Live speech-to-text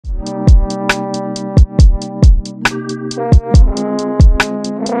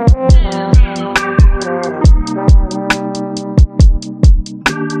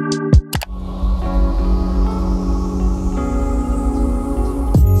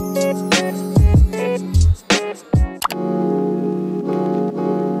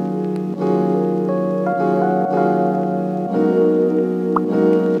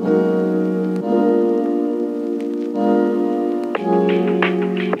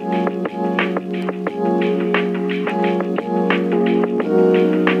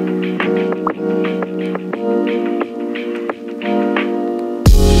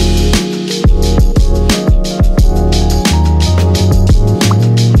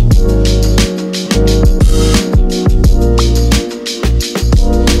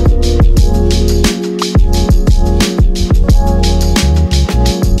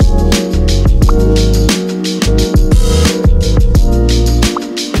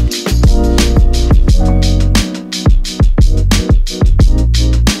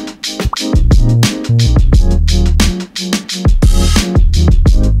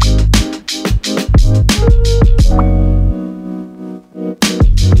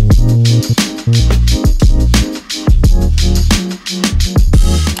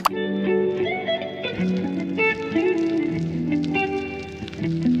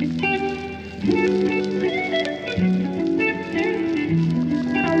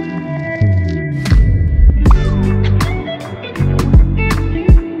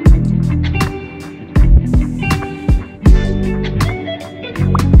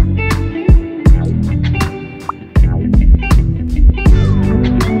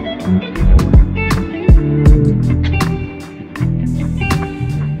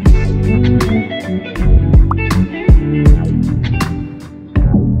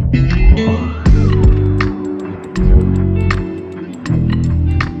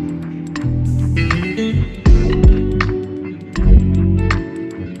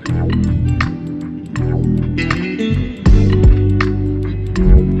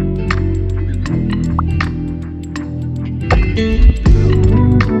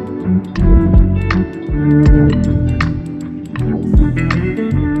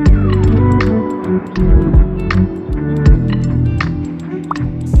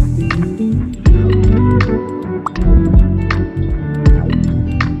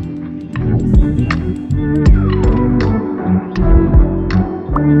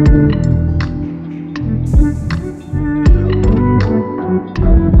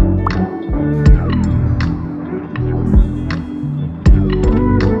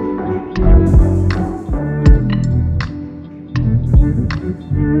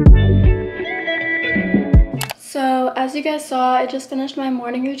you guys saw, I just finished my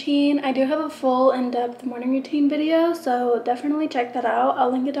morning routine. I do have a full in-depth morning routine video, so definitely check that out.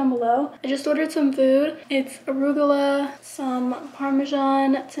 I'll link it down below. I just ordered some food. It's arugula, some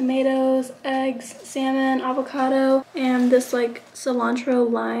parmesan, tomatoes, eggs, salmon, avocado, and this like cilantro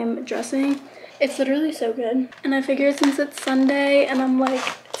lime dressing. It's literally so good. And I figured since it's Sunday and I'm like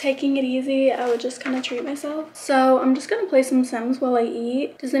taking it easy, I would just kind of treat myself. So I'm just gonna play some Sims while I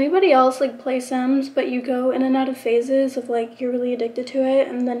eat. Does anybody else like play Sims but you go in and out of phases of like you're really addicted to it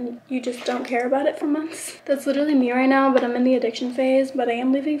and then you just don't care about it for months? That's literally me right now, but I'm in the addiction phase. But I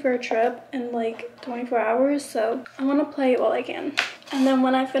am leaving for a trip in like 24 hours, so I want to play it while I can. And then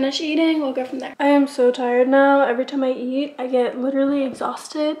when I finish eating, we'll go from there. I am so tired now. Every time I eat, I get literally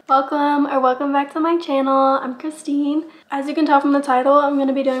exhausted. Welcome back to my channel. I'm Christine. As you can tell from the title, I'm going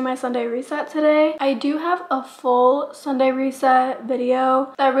to be doing my Sunday reset today. I do have a full Sunday reset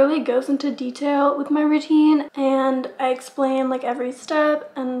video that really goes into detail with my routine, and I explain like every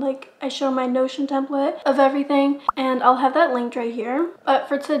step and like I show my Notion template of everything, and I'll have that linked right here. But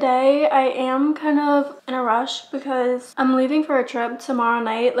for today, I am kind of in a rush because I'm leaving for a trip tomorrow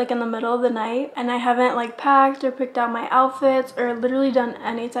night, like in the middle of the night, and I haven't like packed or picked out my outfits or literally done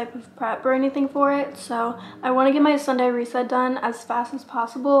any type of prep or anything for it. So I want to get my Sunday reset done as fast as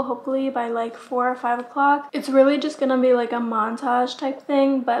possible, hopefully by like 4 or 5 o'clock. It's really just gonna be like a montage type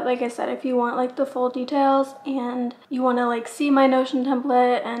thing, but like I said, if you want like the full details and you want to like see my Notion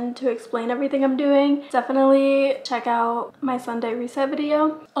template and to explain everything I'm doing, definitely check out my Sunday reset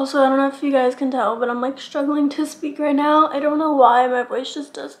video. Also, I don't know if you guys can tell, but I'm like struggling to speak right now. I don't know why my voice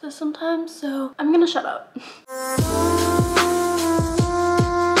just does this sometimes, so I'm gonna shut up.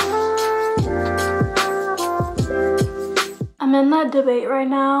 I'm in that debate right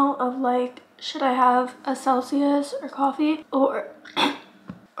now of like, should I have a Celsius or coffee or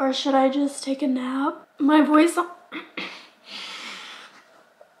should I just take a nap? My voice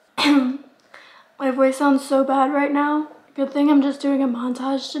my voice sounds so bad right now. Good thing I'm just doing a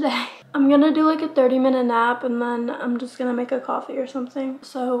montage today. I'm gonna do like a 30-minute nap and then I'm just gonna make a coffee or something.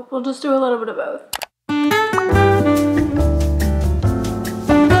 So we'll just do a little bit of both.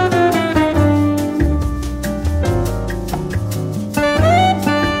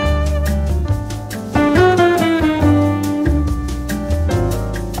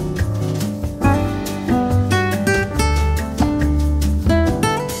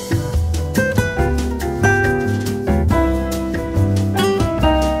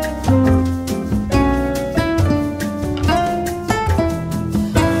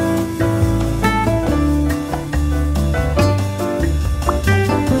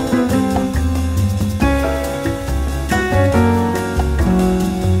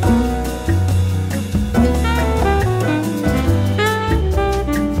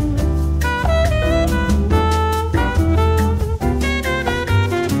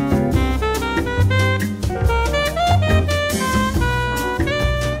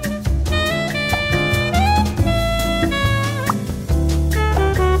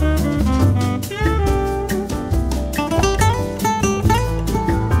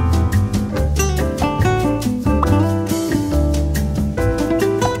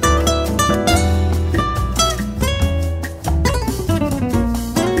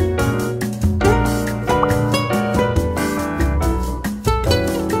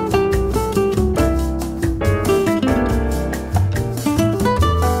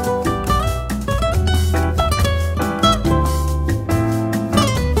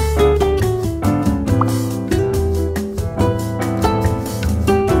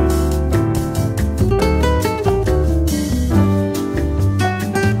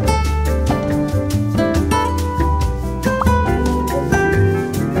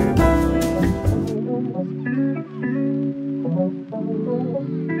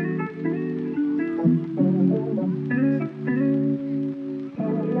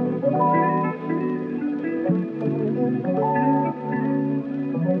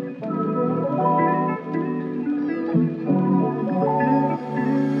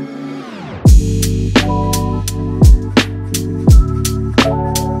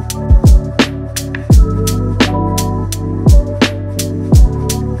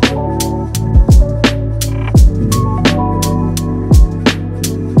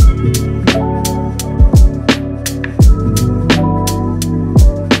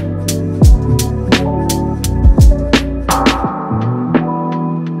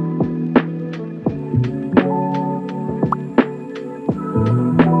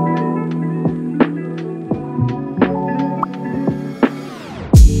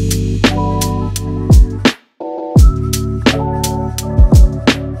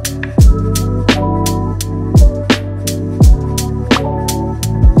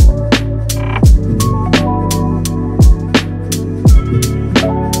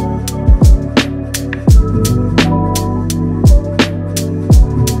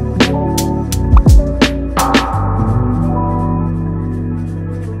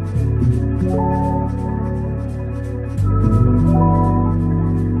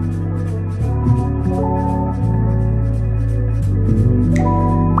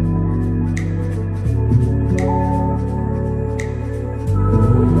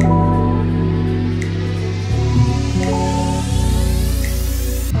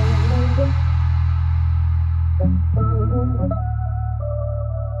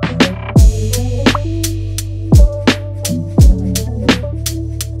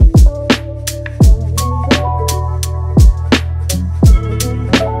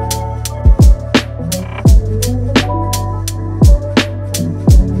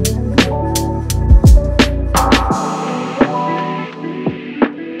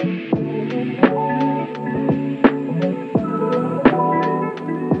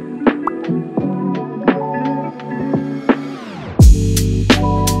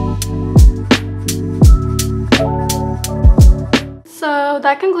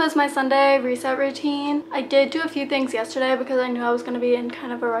 that concludes my Sunday reset routine. I did do a few things yesterday because I knew I was going to be in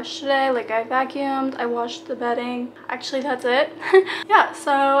kind of a rush today. Like I vacuumed, I washed the bedding. Actually, that's it. Yeah,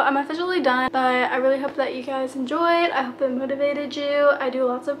 so I'm officially done, but I really hope that you guys enjoyed. I hope it motivated you. I do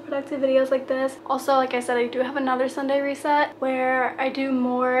lots of productive videos like this. Also, like I said, I do have another Sunday reset where I do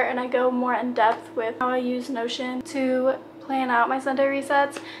more and I go more in depth with how I use Notion to plan out my Sunday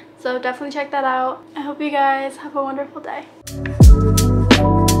resets. So definitely check that out. I hope you guys have a wonderful day.